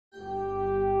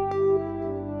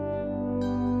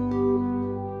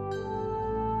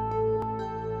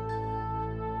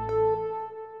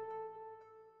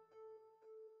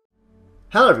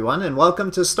Hello everyone and welcome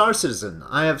to Star Citizen.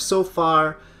 I have so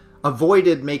far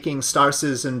avoided making Star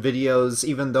Citizen videos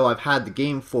even though I've had the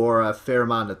game for a fair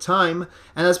amount of time,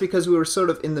 and that's because we were sort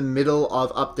of in the middle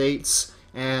of updates,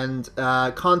 and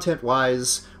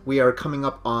content-wise we are coming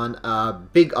up on a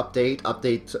big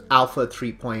update Alpha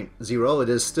 3.0. It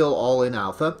is still all in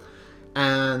Alpha,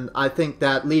 and I think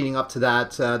that leading up to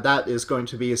that, that is going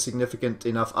to be a significant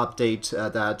enough update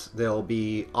that there'll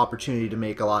be opportunity to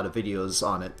make a lot of videos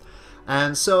on it.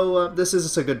 And so this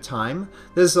is a good time.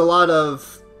 There's a lot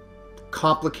of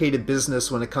complicated business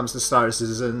when it comes to Star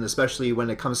Citizen, especially when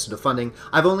it comes to the funding.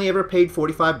 I've only ever paid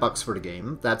 $45 for the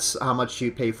game. That's how much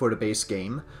you pay for the base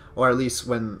game, or at least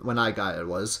when I got it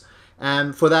was.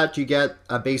 And for that you get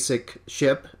a basic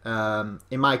ship. In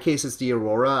my case it's the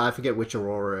Aurora. I forget which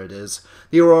Aurora it is.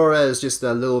 The Aurora is just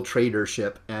a little trader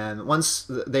ship, and once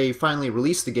they finally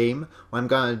release the game, what I'm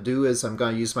going to do is I'm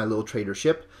going to use my little trader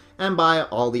ship and buy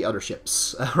all the other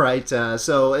ships, right?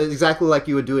 So exactly like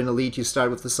you would do in Elite, you start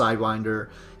with the Sidewinder,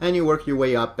 and you work your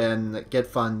way up and get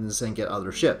funds and get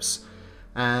other ships.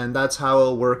 And that's how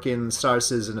it'll work in Star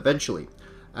Citizen eventually.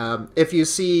 If you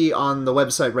see on the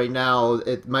website right now,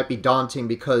 it might be daunting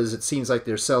because it seems like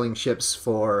they're selling ships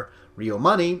for real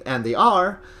money, and they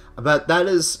are, but that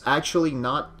is actually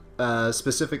not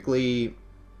specifically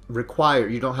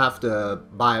required. You don't have to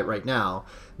buy it right now.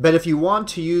 But if you want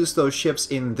to use those ships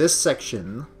in this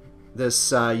section,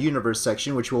 this universe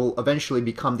section, which will eventually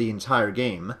become the entire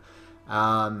game,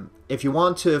 if you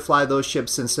want to fly those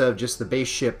ships instead of just the base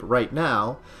ship right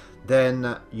now,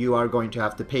 then you are going to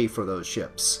have to pay for those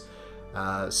ships.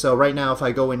 So right now if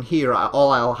I go in here,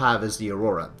 all I'll have is the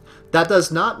Aurora. That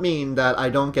does not mean that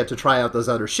I don't get to try out those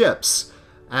other ships.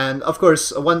 And of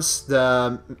course, once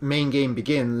the main game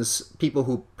begins, people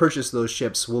who purchase those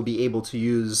ships will be able to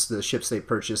use the ships they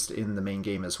purchased in the main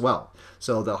game as well.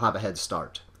 So they'll have a head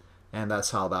start. And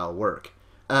that's how that'll work.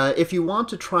 If you want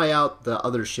to try out the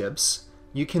other ships,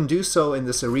 you can do so in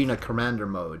this Arena Commander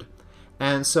mode.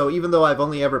 And so even though I've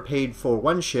only ever paid for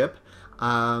one ship,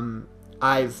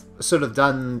 I've sort of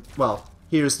done, well,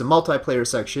 here's the multiplayer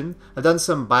section. I've done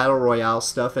some Battle Royale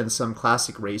stuff and some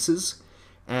classic races.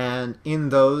 And in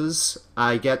those,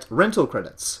 I get rental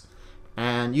credits.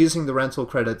 And using the rental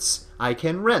credits, I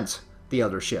can rent the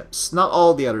other ships. Not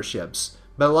all the other ships,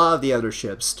 but a lot of the other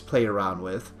ships to play around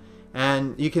with.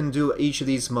 And you can do each of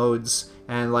these modes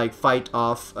and like fight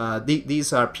off.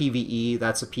 These are PvE,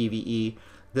 that's a PvE.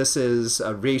 This is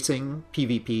racing,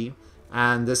 PvP.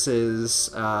 And this is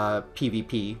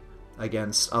PvP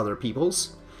against other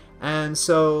peoples. And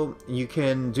so you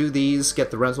can do these, get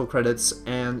the rental credits,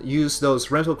 and use those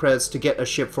rental credits to get a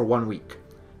ship for 1 week.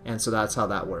 And so that's how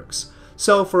that works.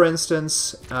 So for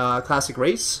instance, Classic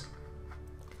Race.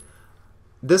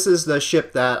 This is the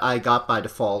ship that I got by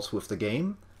default with the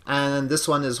game. And this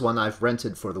one is one I've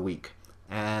rented for the week.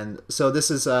 And so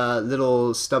this is a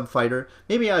little stub fighter.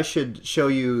 Maybe I should show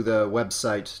you the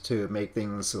website to make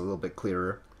things a little bit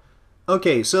clearer.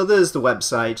 Okay, so this is the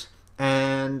website.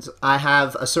 And I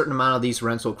have a certain amount of these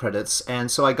rental credits, and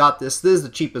so I got this. This is the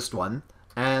cheapest one,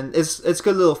 and it's a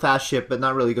good little fast ship, but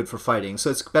not really good for fighting,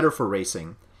 so it's better for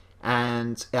racing.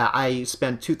 And I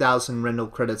spent 2,000 rental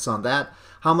credits on that.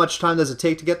 How much time does it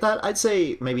take to get that? I'd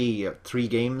say maybe 3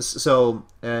 games. So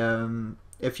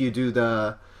if you do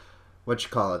the,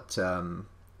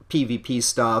 PvP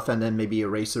stuff, and then maybe a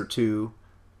race or 2,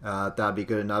 that'd be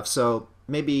good enough. So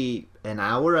maybe an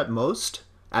hour at most.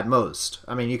 At most.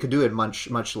 I mean, you could do it much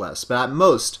less, but at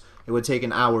most, it would take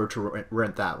an hour to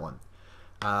rent that one.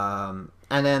 And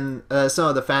then some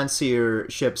of the fancier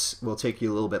ships will take you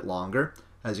a little bit longer.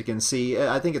 As you can see,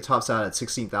 I think it tops out at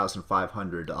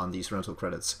 16,500 on these rental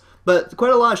credits. But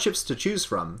quite a lot of ships to choose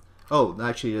from. Oh,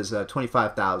 actually, there's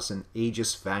 25,000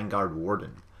 Aegis Vanguard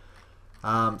Warden.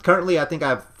 Currently, I think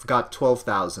I've got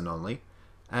 12,000 only.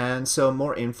 And so,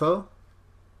 more info.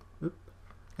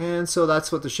 And so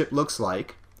that's what the ship looks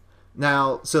like.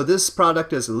 Now, so this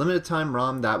product is a limited time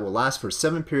ROM that will last for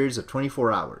 7 periods of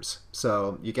 24 hours.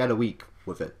 So you get a week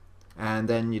with it. And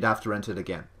then you'd have to rent it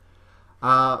again.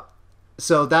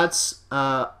 So that's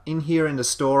in here in the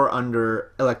store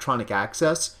under Electronic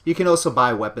Access. You can also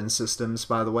buy weapon systems,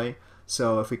 by the way.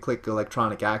 So if we click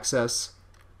Electronic Access,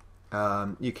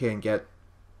 you can get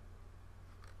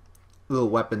little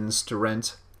weapons to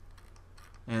rent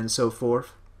and so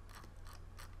forth.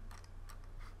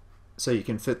 So you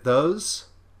can fit those.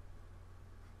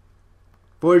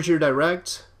 Voyager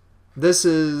Direct. This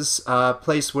is a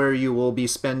place where you will be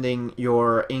spending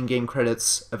your in-game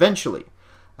credits eventually.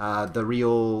 The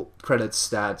real credits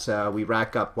that we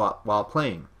rack up while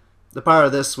playing. The part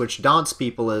of this which daunts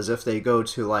people is if they go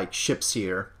to like ships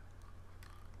here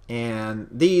And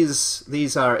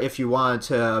these are if you wanted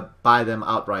to buy them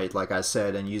outright, like I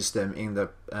said, and use them in the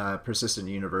persistent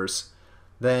universe.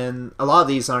 Then a lot of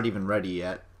these aren't even ready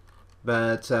yet,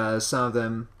 but some of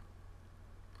them.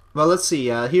 Well, let's see.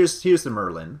 Here's the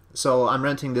Merlin. So I'm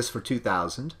renting this for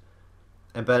 2,000,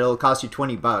 but it'll cost you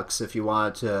 $20 if you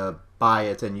wanted to buy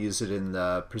it and use it in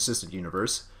the persistent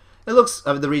universe. It looks.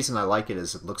 The reason I like it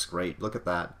is it looks great. Look at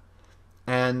that.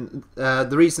 And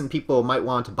the reason people might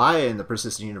want to buy it in the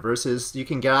persistent universe is you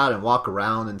can get out and walk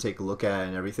around and take a look at it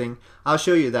and everything. I'll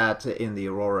show you that in the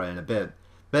Aurora in a bit.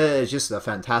 But it's just a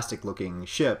fantastic looking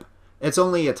ship. It's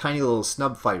only a tiny little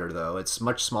snub fighter though. It's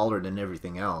much smaller than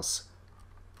everything else.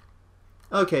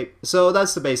 Okay, so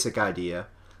that's the basic idea.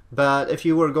 But if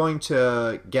you were going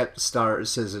to get Star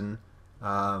Citizen,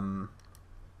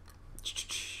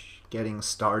 getting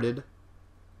started.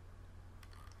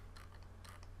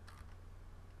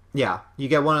 Yeah, you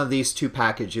get one of these two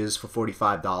packages for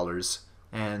 $45.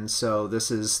 And so this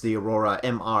is the Aurora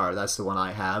MR, that's the one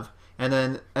I have. And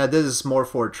then this is more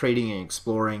for trading and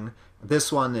exploring. This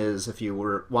one is if you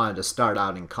wanted to start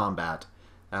out in combat,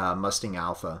 Mustang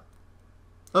Alpha.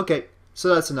 Okay,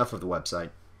 so that's enough of the website.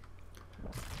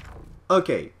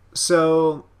 Okay,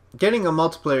 so getting a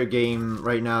multiplayer game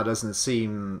right now doesn't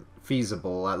seem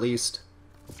feasible, at least.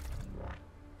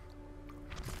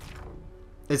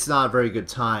 It's not a very good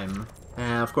time.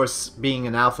 And of course, being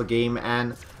an alpha game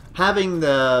and having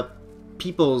the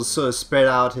people sort of spread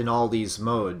out in all these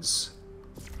modes,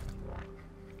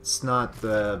 it's not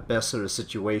the best sort of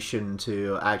situation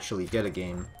to actually get a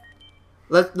game.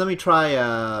 Let me try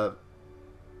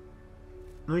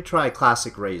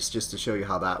Classic Race just to show you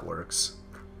how that works.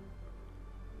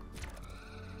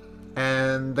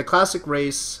 And the Classic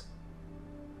Race,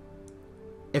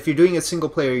 if you're doing it single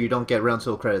player, you don't get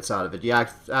rental credits out of it. You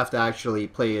have to actually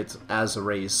play it as a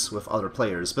race with other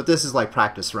players. But this is like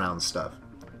practice round stuff.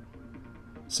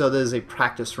 So there's a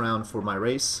practice round for my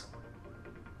race.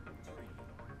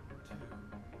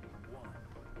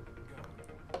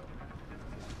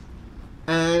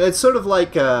 And it's sort of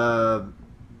like a,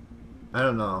 I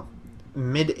don't know,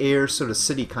 mid-air sort of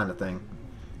city kind of thing.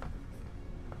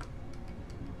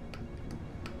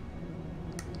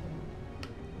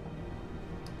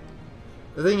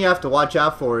 The thing you have to watch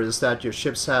out for is that your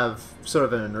ships have sort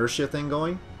of an inertia thing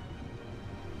going.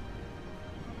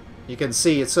 You can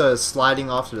see it's sort of sliding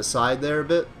off to the side there a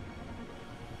bit.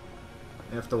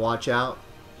 You have to watch out.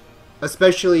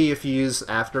 Especially if you use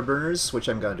afterburners, which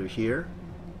I'm going to do here.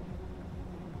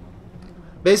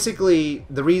 Basically,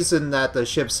 the reason that the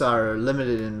ships are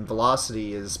limited in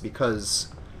velocity is because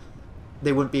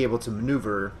they wouldn't be able to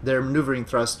maneuver. Their maneuvering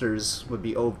thrusters would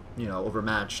be,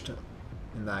 overmatched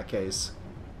in that case.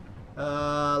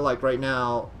 Like right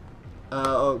now.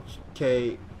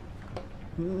 Okay.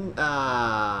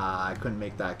 I couldn't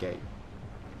make that gate.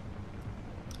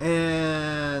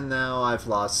 And now I've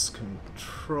lost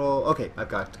control. Okay, I've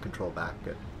got control back.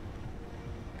 Good.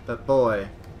 But boy.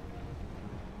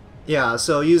 Yeah,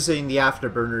 so using the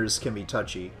afterburners can be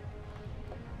touchy.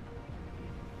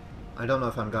 I don't know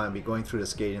if I'm going to be going through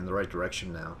this gate in the right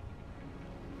direction now.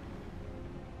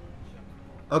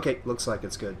 Okay, looks like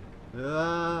it's good.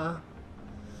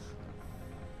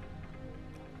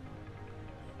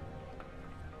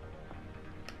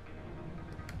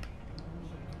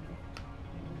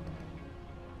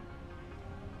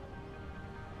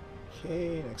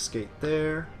 Okay, next gate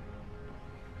there.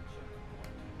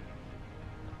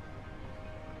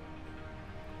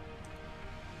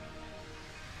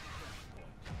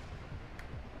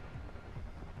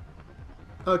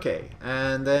 Okay,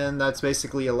 and then that's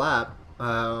basically a lap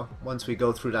once we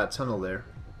go through that tunnel there.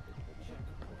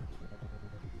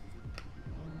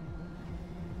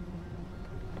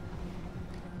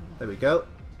 There we go.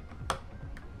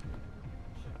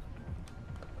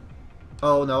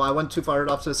 Oh no, I went too far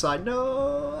off to the side.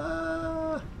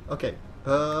 No! Okay.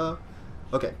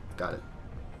 Okay, got it.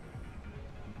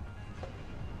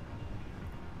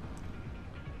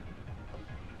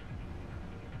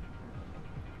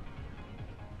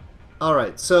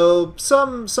 Alright, so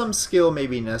some skill may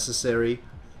be necessary.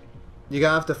 You're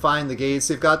gonna have to find the gates.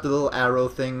 They've got the little arrow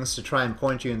things to try and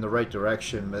point you in the right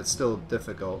direction, but it's still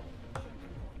difficult.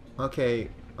 Okay,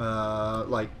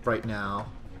 like right now.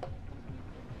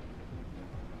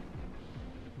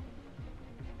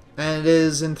 And it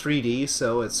is in 3D,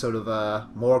 so it's sort of a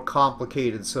more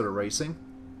complicated sort of racing.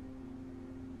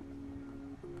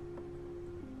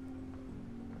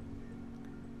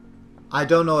 I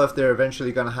don't know if they're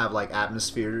eventually going to have like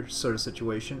atmosphere sort of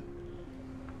situation.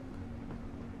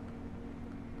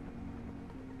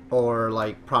 Or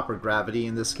like proper gravity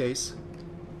in this case.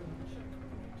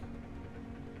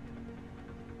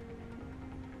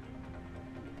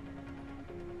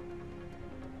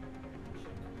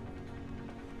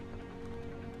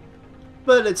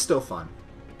 but it's still fun.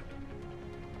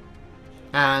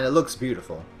 And it looks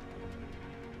beautiful.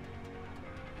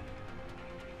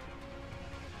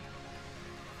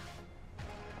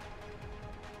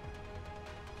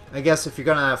 I guess if you're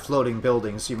gonna have floating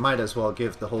buildings, you might as well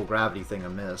give the whole gravity thing a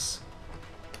miss.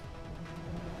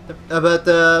 But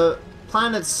the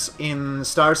planets in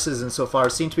Star Citizen so far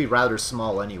seem to be rather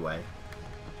small anyway.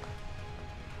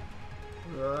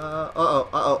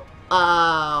 Uh-oh.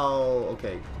 Ow!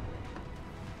 Okay.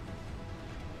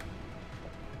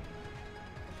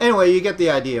 Anyway, you get the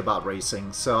idea about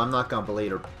racing, so I'm not gonna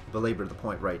belabor the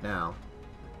point right now.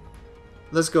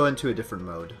 Let's go into a different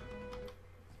mode.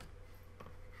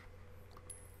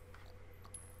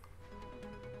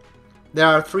 There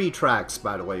are 3 tracks,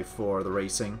 by the way, for the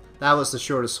racing. That was the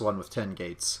shortest one with 10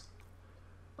 gates.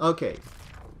 Okay.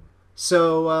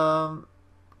 So,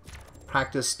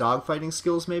 practice dogfighting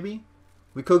skills, maybe?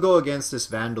 We could go against this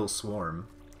Vandal Swarm.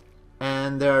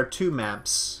 And there are 2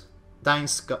 maps. Dying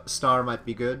Star might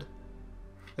be good.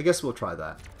 I guess we'll try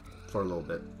that for a little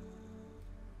bit.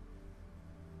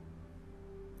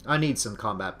 I need some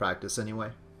combat practice anyway.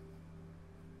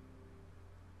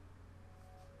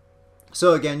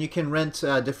 So again, you can rent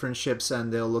different ships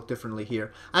and they'll look differently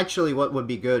here. Actually, what would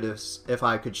be good is if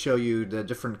I could show you the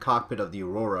different cockpit of the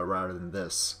Aurora rather than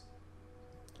this.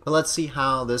 But let's see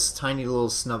how this tiny little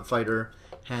snub fighter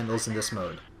handles in this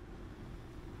mode.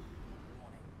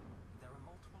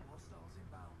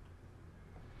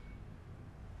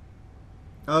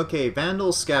 Okay,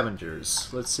 Vandal Scavengers.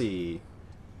 Let's see.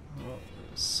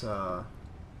 It's,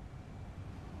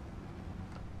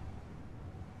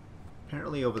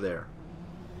 apparently over there.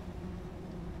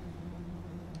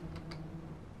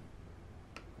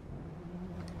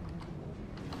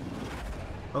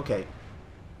 Okay.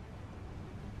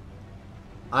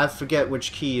 I forget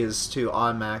which key is to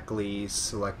automatically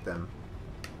select them.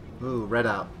 Ooh, red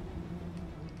out.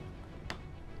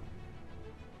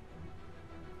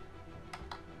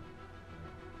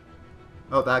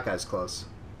 Oh, that guy's close.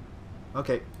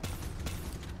 Okay.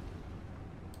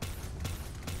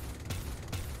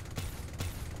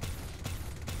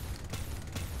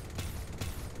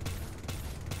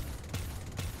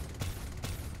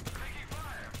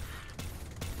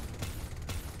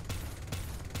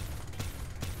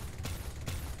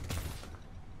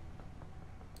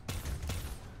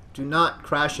 Do not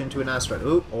crash into an asteroid.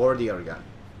 Ooh, or the other guy.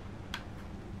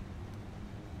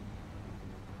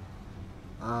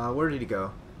 Where did he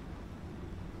go?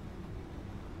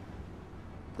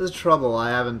 There's trouble. I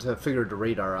haven't figured the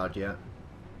radar out yet.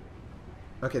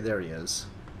 Okay, there he is.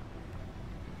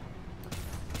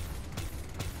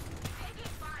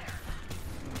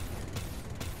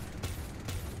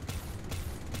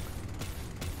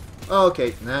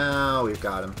 Okay, now we've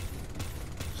got him.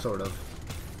 Sort of.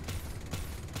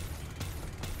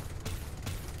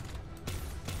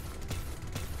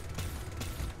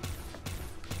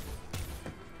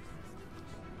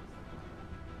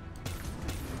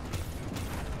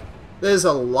 There's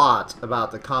a lot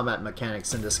about the combat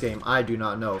mechanics in this game I do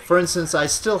not know. For instance, I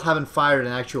still haven't fired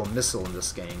an actual missile in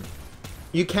this game.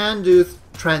 You can do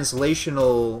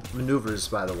translational maneuvers,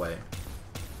 by the way.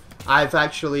 I've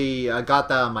actually got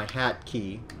that on my hat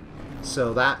key,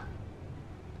 so that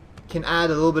can add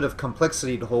a little bit of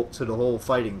complexity to the whole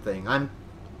fighting thing.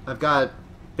 I've got it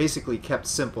basically kept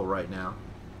simple right now.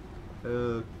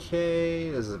 Okay,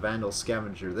 there's a Vandal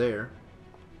Scavenger there.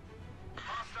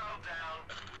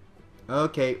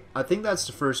 Okay, I think that's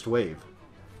the first wave.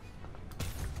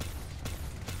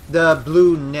 The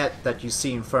blue net that you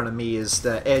see in front of me is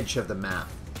the edge of the map.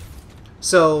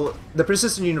 So, the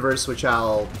Persistent Universe, which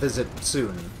I'll visit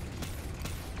soon,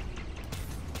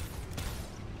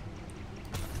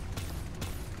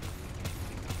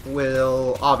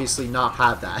 will obviously not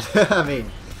have that. I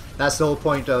mean, that's the whole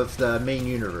point of the main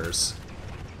universe.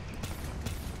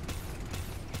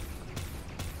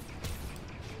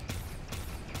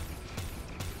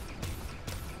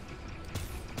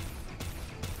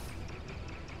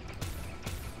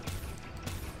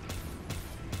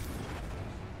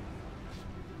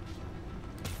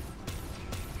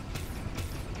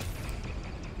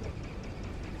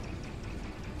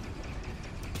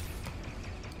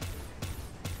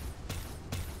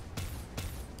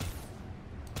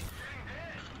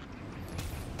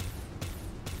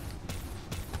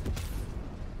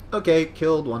 Okay,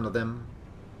 killed one of them.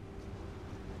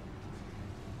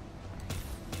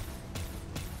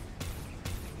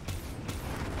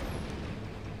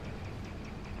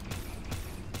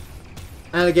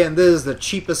 And again, this is the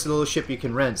cheapest little ship you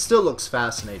can rent. Still looks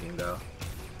fascinating, though.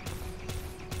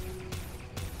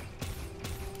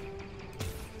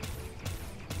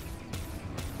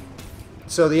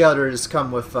 So the others come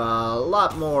with a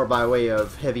lot more by way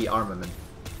of heavy armament.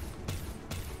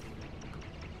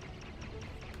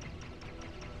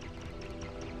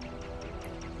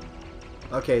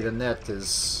 Okay, the net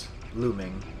is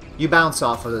looming. You bounce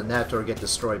off of the net or get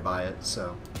destroyed by it,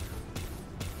 so...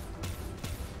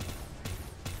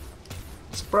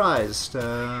 Surprised.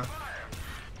 Come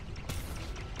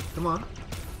on.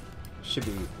 Should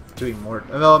be doing more...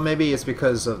 Well, maybe it's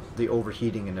because of the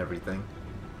overheating and everything.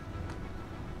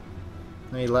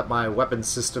 Let me let my weapon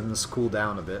systems cool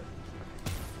down a bit.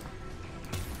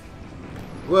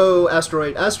 Whoa,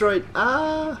 asteroid, asteroid!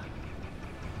 Ah!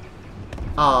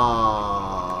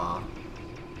 Ah!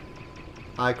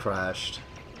 I crashed.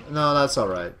 No, that's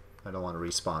alright. I don't want to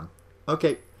respawn.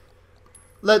 Okay.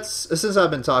 Since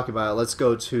I've been talking about it, let's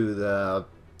go to the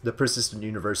persistent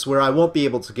universe, where I won't be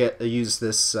able to use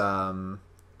this, the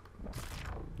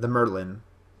Merlin.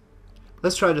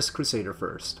 Let's try this Crusader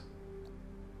first.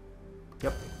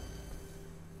 Yep.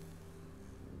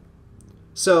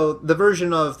 So, the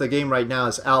version of the game right now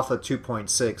is Alpha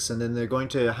 2.6, and then they're going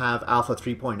to have Alpha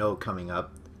 3.0 coming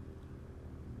up.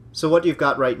 So what you've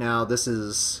got right now, this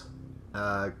is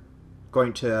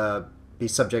going to be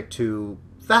subject to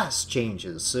vast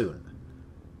changes soon.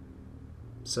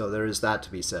 So there is that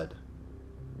to be said.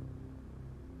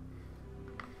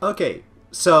 Okay,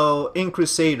 so in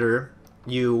Crusader,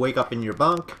 you wake up in your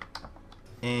bunk,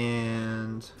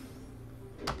 and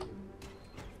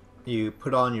you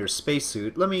put on your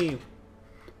spacesuit. Let me...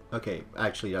 Okay,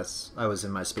 actually, I was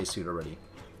in my spacesuit already.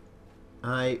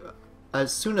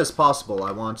 As soon as possible,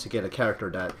 I want to get a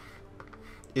character that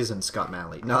isn't Scott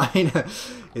Manley. No,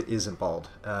 it isn't bald.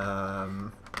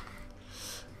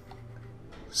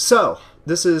 So,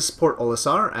 this is Port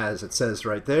Olisar, as it says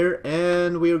right there,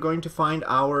 and we are going to find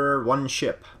our one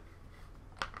ship.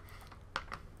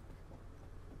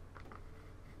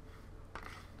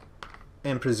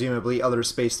 And presumably other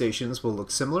space stations will look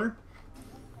similar.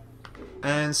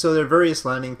 And so there are various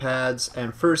landing pads,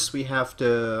 and first we have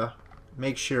to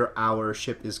make sure our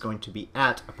ship is going to be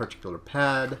at a particular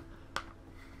pad.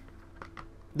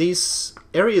 These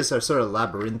areas are sort of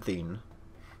labyrinthine.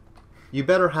 You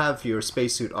better have your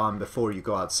spacesuit on before you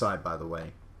go outside, by the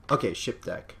way. Okay, ship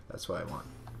deck. That's what I want.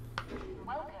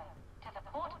 Welcome to the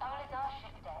Port Olisar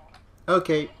ship deck.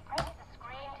 Okay. Press the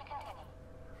screen to continue.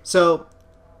 So,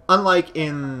 unlike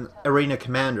in Arena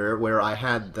Commander, where I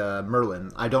had the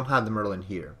Merlin, I don't have the Merlin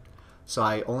here. So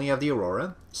I only have the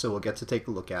Aurora, so we'll get to take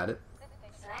a look at it.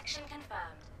 Selection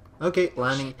confirmed. Okay,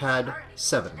 landing pad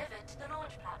 7. Delivered to the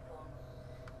launch platform.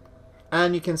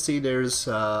 And you can see there's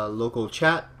local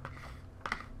chat.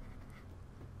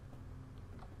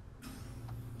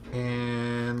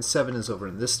 And 7 is over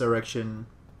in this direction.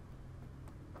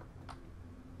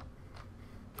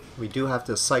 We do have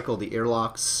to cycle the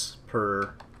airlocks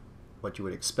per what you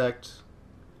would expect.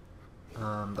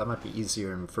 That might be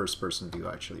easier in first-person view,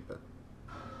 actually, but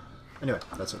anyway,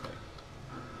 that's okay.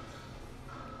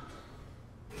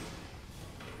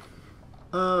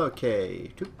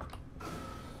 Okay. Doop.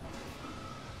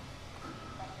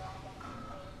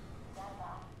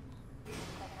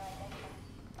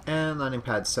 And landing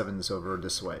pad 7 is over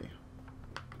this way.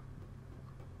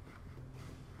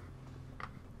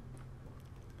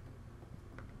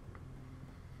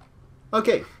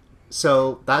 Okay,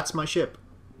 so that's my ship.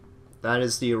 That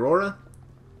is the Aurora.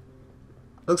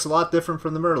 Looks a lot different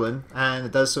from the Merlin, and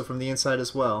it does so from the inside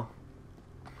as well.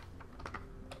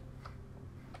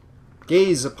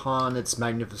 Gaze upon its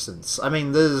magnificence. I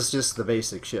mean, this is just the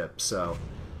basic ship, so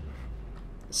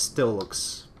it still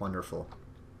looks wonderful.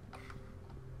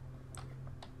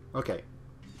 Okay.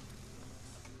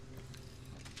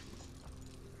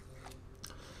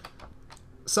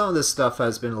 Some of this stuff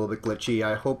has been a little bit glitchy.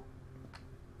 I hope...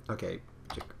 Okay,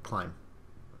 climb.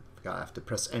 Forgot I have to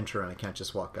press enter and I can't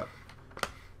just walk up.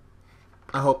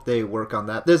 I hope they work on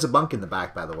that. There's a bunk in the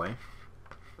back, by the way.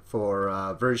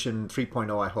 For version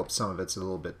 3.0, I hope some of it's a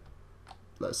little bit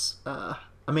less... I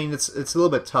mean, it's a little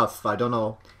bit tough. I don't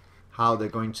know how they're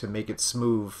going to make it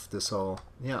smooth, this whole...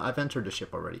 Yeah, I've entered the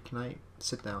ship already. Can I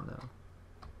sit down now?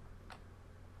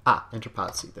 Ah, enter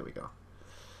pilot seat. There we go.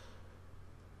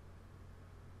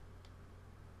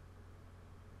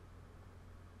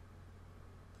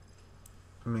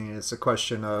 I mean, it's a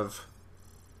question of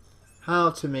how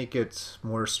to make it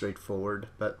more straightforward,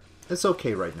 but it's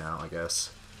okay right now, I guess.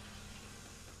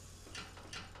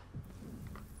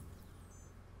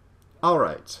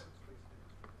 Alright.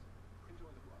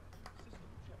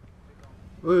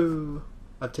 Woo!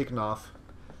 I've taken off.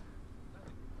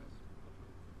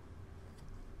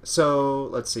 So,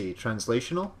 let's see,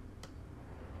 translational.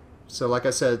 So, like I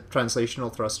said,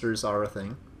 translational thrusters are a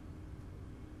thing.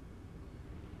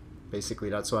 Basically,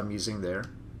 that's what I'm using there.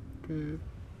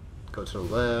 Go to the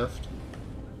left.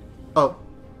 Oh.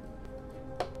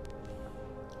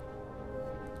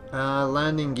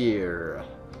 Landing gear.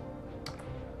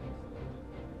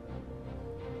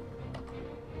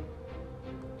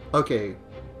 Okay.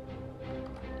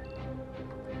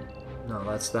 No,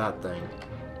 that's that thing.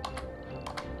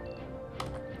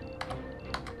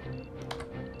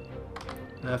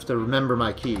 I have to remember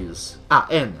my keys. Ah,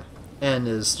 N. N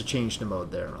is to change the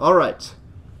mode there. Alright.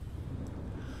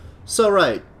 So,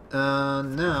 right.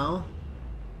 Now...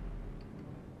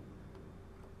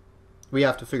 we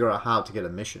have to figure out how to get a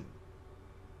mission.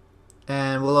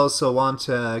 And we'll also want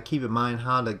to keep in mind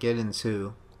how to get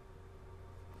into...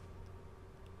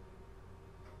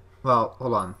 well,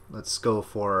 hold on. Let's go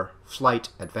for Flight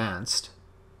Advanced.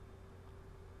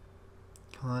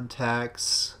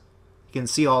 Contacts. You can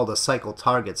see all the cycle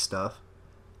target stuff.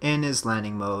 N is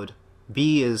landing mode.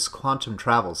 B is quantum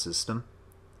travel system.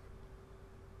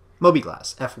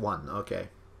 Mobiglass, F1, okay.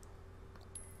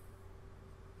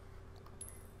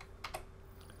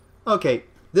 Okay,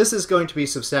 this is going to be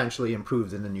substantially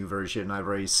improved in the new version. I've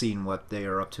already seen what they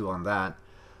are up to on that.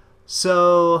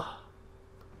 So...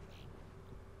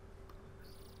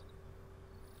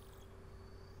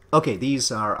 okay,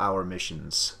 these are our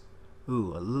missions.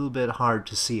 Ooh, a little bit hard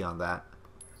to see on that.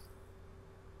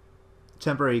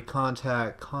 Temporary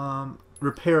contact,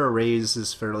 repair arrays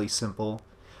is fairly simple.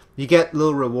 You get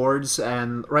little rewards,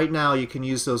 and right now you can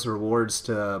use those rewards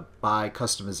to buy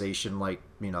customization, like,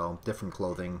 you know, different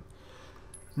clothing.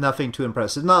 Nothing too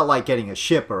impressive. Not like getting a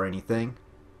ship or anything.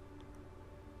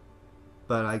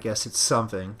 But I guess it's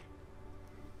something.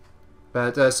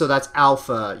 But so that's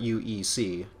Alpha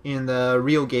UEC. In the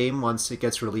real game, once it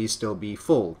gets released, it'll be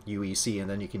full UEC, and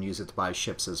then you can use it to buy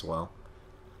ships as well.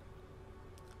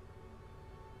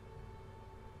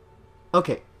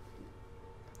 Okay.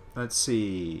 Let's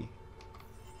see.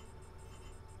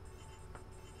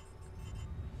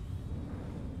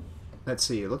 Let's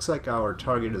see. It looks like our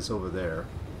target is over there.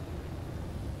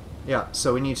 Yeah,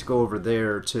 so we need to go over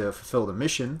there to fulfill the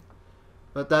mission.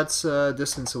 But that's a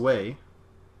distance away.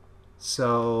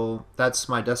 So that's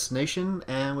my destination,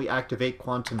 and we activate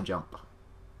Quantum Jump.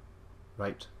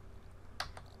 Right.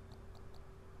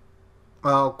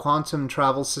 Well, Quantum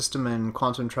Travel System and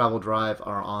Quantum Travel Drive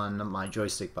are on my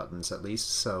joystick buttons at least,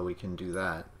 so we can do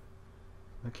that.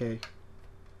 Okay.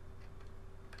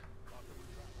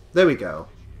 There we go.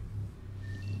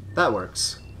 That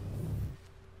works.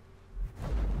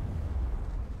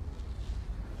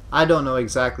 I don't know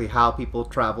exactly how people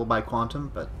travel by quantum,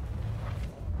 but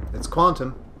it's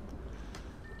quantum.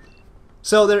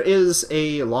 So there is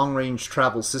a long-range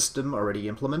travel system already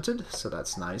implemented, so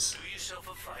that's nice. Do yourself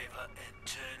a favor and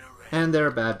turn around. And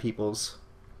they're bad peoples.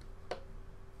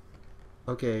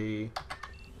 Okay.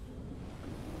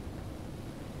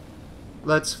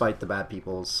 Let's fight the bad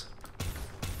peoples.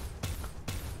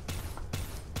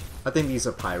 I think these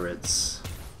are pirates.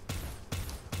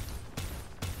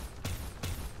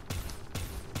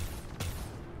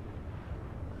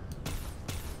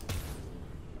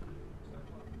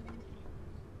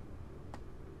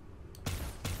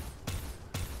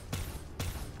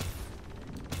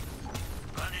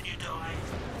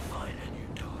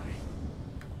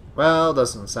 Well,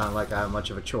 doesn't sound like I have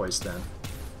much of a choice then.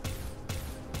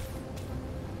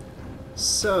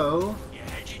 So,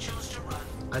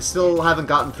 I still haven't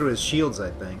gotten through his shields,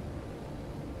 I think.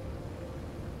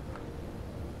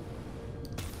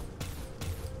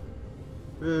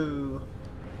 Ooh.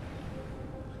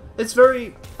 It's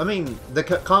very... I mean, the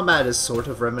combat is sort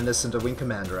of reminiscent of Wing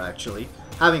Commander, actually.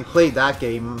 Having played that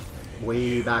game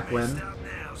way back when.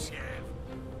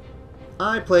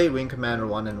 I played Wing Commander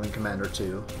 1 and Wing Commander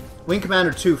 2. Wing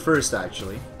Commander 2 first,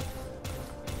 actually.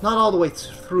 Not all the way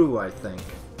through, I think.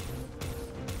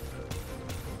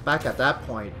 Back at that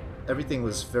point, everything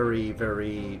was very,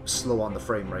 very slow on the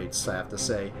frame rates, I have to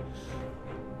say.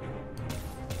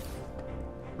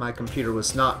 My computer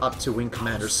was not up to Wing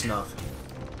Commander snuff.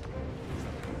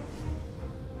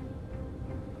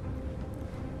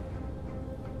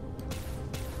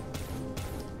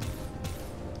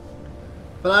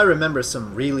 But I remember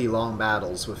some really long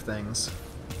battles with things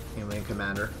in Wing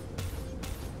Commander.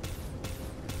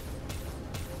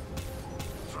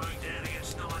 Throwing down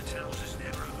against Nine Tails is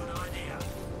never a good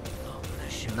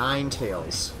idea. Nine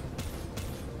Tails.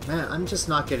 Man, I'm just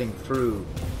not getting through.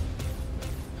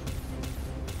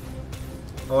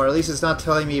 Or at least it's not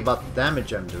telling me about the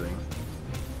damage I'm doing.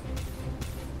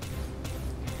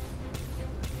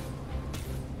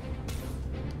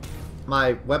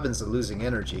 My weapons are losing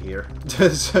energy here.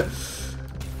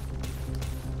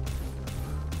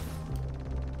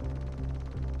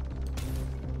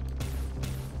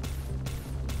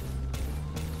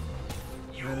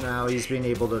 Now he's being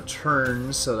able to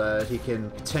turn so that he can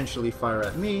potentially fire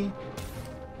at me.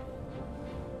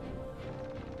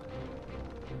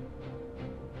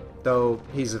 Though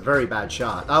he's a very bad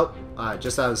shot. Oh,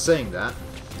 just as I was saying that.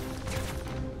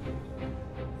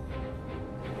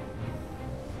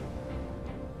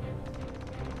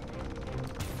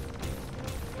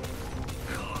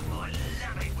 God, my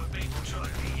lammy with people trying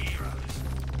to be heroes.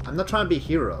 I'm not trying to be a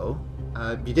hero.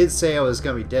 You did say I was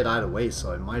going to be dead either way,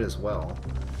 so I might as well.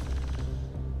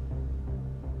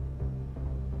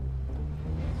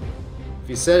 If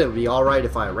you said it would be alright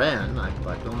if I ran, I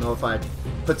don't know if I'd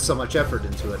put so much effort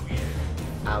into it.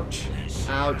 Ouch.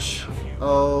 Ouch.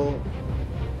 Oh.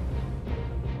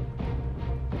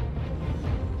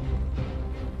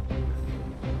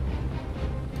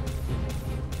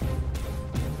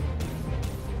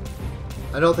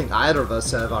 I don't think either of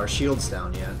us have our shields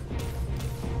down yet.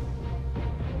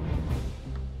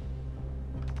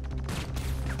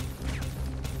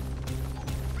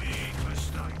 Big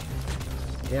mistake.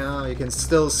 Yeah, you can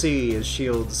still see his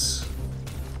shields.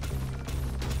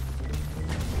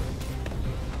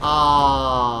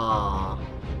 Ah.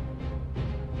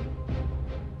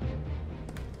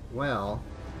 Well.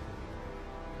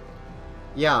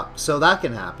 Yeah, so that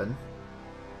can happen.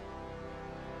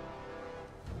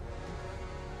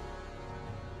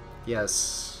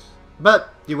 Yes.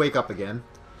 But you wake up again.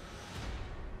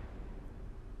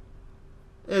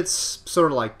 It's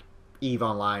sort of like EVE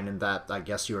Online in that I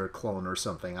guess you're a clone or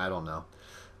something. I don't know.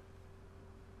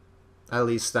 At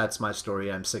least that's my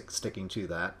story. I'm sticking to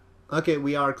that. Okay,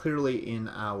 we are clearly in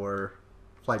our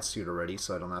flight suit already,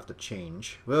 so I don't have to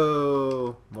change.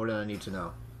 Whoa! More than I need to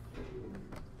know.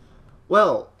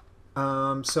 Well,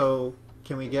 so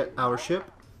can we get our ship?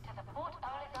 To the Port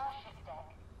Olisar ship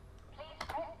deck. Please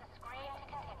press the screen to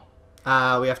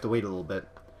continue. We have to wait a little bit.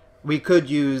 We could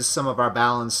use some of our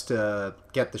balance to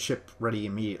get the ship ready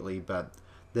immediately, but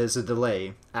there's a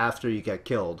delay after you get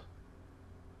killed.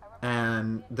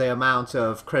 And the amount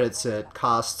of credits it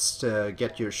costs to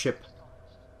get your ship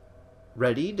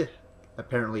readied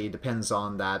apparently depends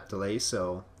on that delay,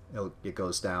 so it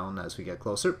goes down as we get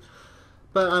closer.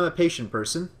 But I'm a patient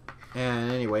person,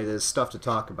 and anyway, there's stuff to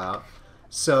talk about.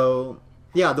 So,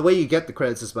 yeah, the way you get the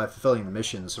credits is by fulfilling the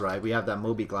missions, right? We have that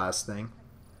Moby-Glass thing.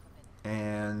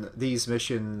 And these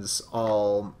missions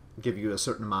all give you a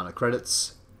certain amount of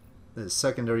credits. There's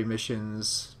secondary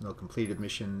missions, no completed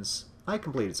missions. I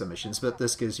completed some missions, but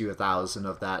this gives you 1,000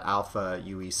 of that Alpha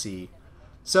UEC.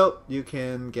 So you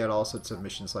can get all sorts of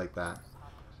missions like that.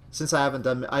 Since I haven't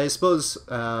done, I suppose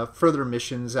further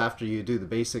missions after you do the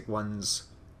basic ones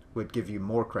would give you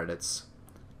more credits.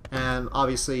 And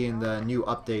obviously in the new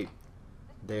update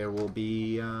there will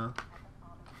be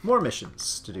more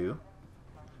missions to do.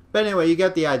 But anyway, you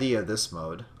get the idea of this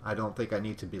mode. I don't think I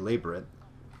need to belabor it.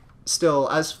 Still,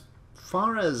 as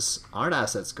far as art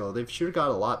assets go, they've sure got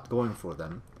a lot going for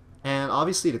them. And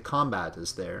obviously the combat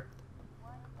is there.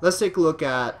 Let's take a look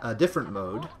at a different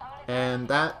mode, and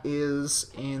that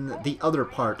is in the other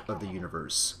part of the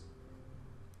universe.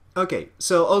 Okay,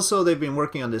 so also they've been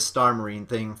working on this Star Marine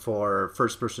thing for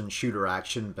first-person shooter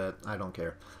action, but I don't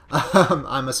care.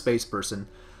 I'm a space person.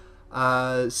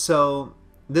 So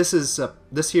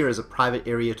this here is a private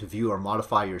area to view or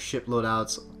modify your ship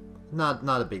loadouts.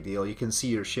 Not a big deal. You can see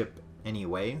your ship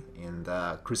anyway in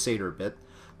the Crusader bit.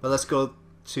 But let's go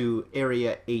to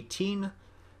Area 18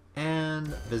 and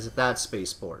visit that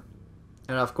spaceport.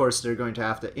 And of course they're going to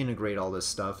have to integrate all this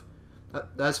stuff.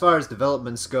 As far as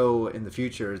developments go in the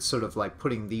future, it's sort of like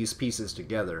putting these pieces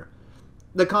together.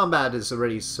 The combat is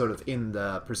already sort of in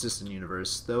the Persistent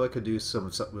universe, though it could do with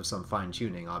some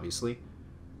fine-tuning, obviously.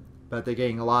 But they're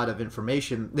getting a lot of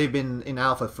information. They've been in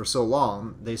alpha for so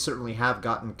long, they certainly have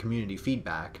gotten community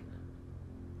feedback.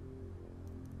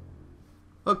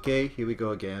 Okay, here we go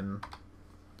again.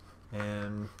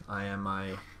 And I am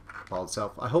my bald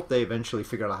self. I hope they eventually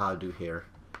figure out how to do hair.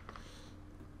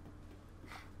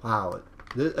 Wow.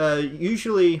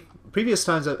 Usually, previous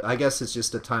times, I guess it's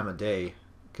just a time of day.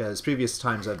 Because previous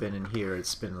times I've been in here,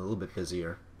 it's been a little bit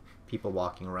busier. People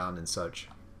walking around and such.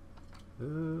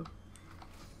 Ooh.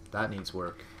 That needs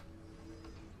work.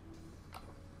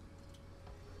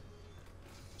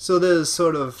 So this is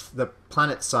sort of the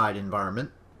planet side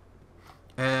environment.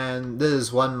 And this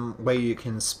is one way you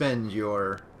can spend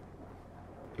your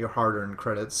hard-earned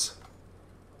credits.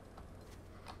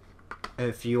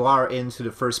 If you are into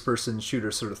the first-person shooter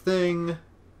sort of thing,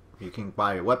 you can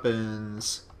buy your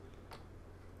weapons,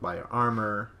 buy your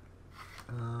armor.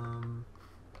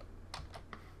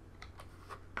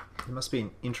 There must be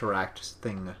an interact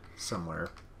thing somewhere.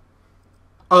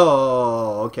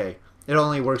 Oh, okay. It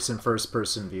only works in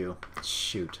first-person view.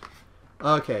 Shoot.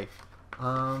 Okay.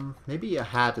 Maybe a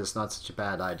hat is not such a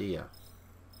bad idea.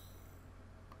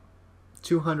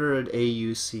 200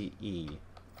 AUCE.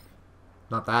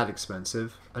 Not that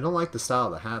expensive. I don't like the style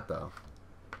of the hat, though.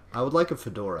 I would like a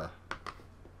fedora.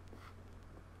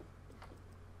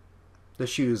 The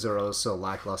shoes are also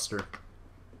lackluster.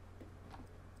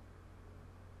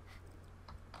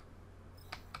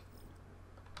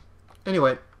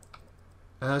 Anyway,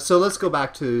 so let's go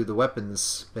back to the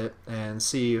weapons bit and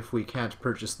see if we can't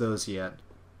purchase those yet.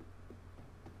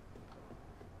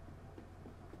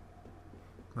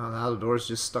 Oh, now the door's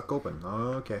just stuck open.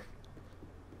 Oh, okay.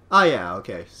 Ah, yeah,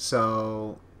 okay.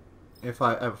 So if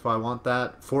I want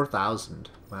that, 4,000.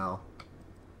 Well,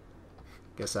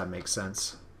 guess that makes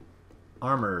sense.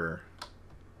 Armor.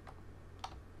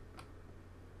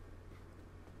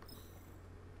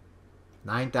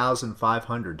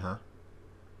 $9,500, huh?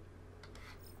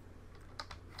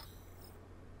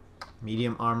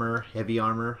 Medium armor, heavy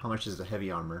armor. How much is the heavy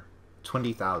armor?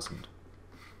 20,000.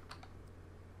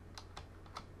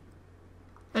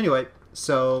 Anyway,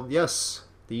 so yes,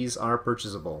 these are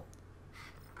purchasable.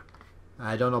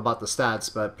 I don't know about the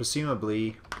stats, but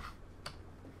presumably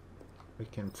we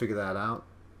can figure that out.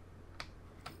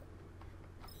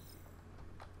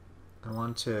 I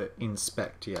want to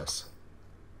inspect, yes.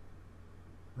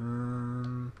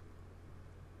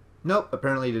 Nope,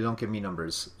 apparently they don't give me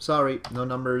numbers. Sorry, no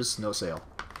numbers, no sale.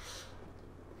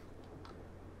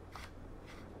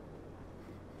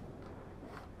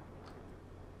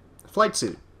 Flight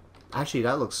suit. Actually,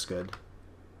 that looks good.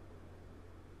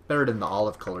 Better than the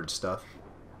olive-colored stuff.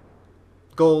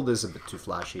 Gold is a bit too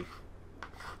flashy.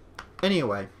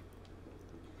 Anyway.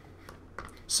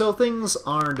 So things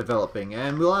are developing,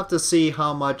 and we'll have to see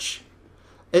how much...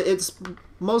 It's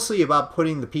mostly about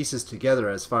putting the pieces together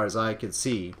as far as I could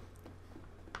see.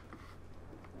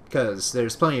 Because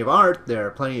there's plenty of art, there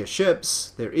are plenty of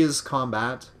ships, there is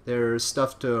combat, there's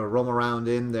stuff to roam around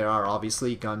in, there are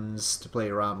obviously guns to play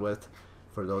around with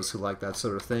for those who like that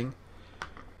sort of thing.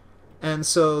 And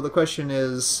so the question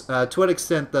is, to what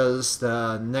extent does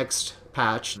the next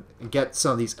patch get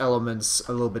some of these elements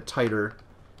a little bit tighter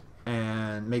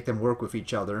and make them work with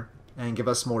each other and give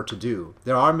us more to do?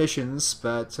 There are missions,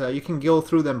 but you can go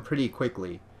through them pretty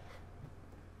quickly.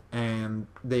 And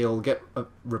they'll get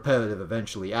repetitive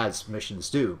eventually, as missions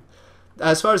do.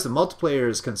 As far as the multiplayer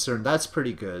is concerned, that's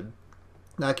pretty good.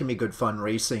 That can be good fun,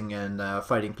 racing and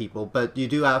fighting people, but you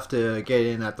do have to get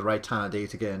in at the right time of day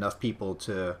to get enough people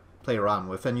to play around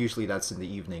with, and usually that's in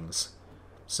the evenings.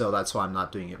 So that's why I'm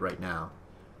not doing it right now.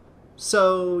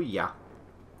 So, yeah.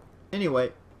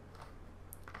 Anyway,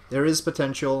 there is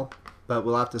potential, but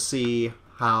we'll have to see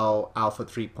how Alpha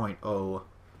 3.0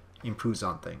 improves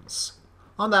on things.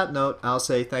 On that note, I'll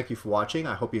say thank you for watching.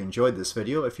 I hope you enjoyed this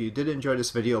video. If you did enjoy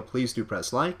this video, please do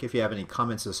press like. If you have any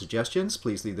comments or suggestions,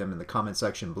 please leave them in the comment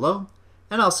section below.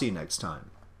 And I'll see you next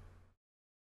time.